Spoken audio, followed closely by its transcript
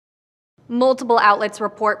Multiple outlets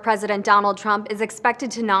report President Donald Trump is expected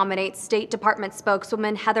to nominate State Department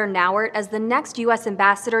spokeswoman Heather Nauert as the next U.S.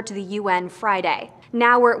 ambassador to the UN Friday.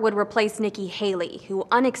 Nauert would replace Nikki Haley, who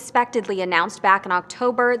unexpectedly announced back in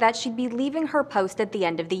October that she'd be leaving her post at the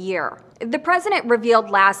end of the year. The president revealed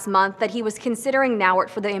last month that he was considering Nauert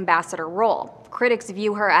for the ambassador role. Critics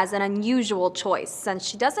view her as an unusual choice since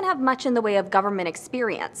she doesn't have much in the way of government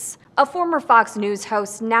experience. A former Fox News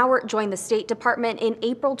host, Nauert joined the State Department in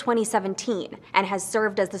April 2017 and has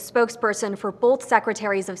served as the spokesperson for both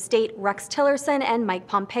Secretaries of State Rex Tillerson and Mike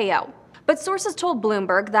Pompeo. But sources told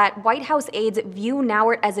Bloomberg that White House aides view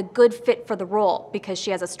Nauert as a good fit for the role because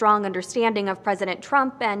she has a strong understanding of President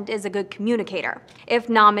Trump and is a good communicator. If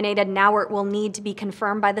nominated, Nauert will need to be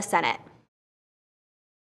confirmed by the Senate.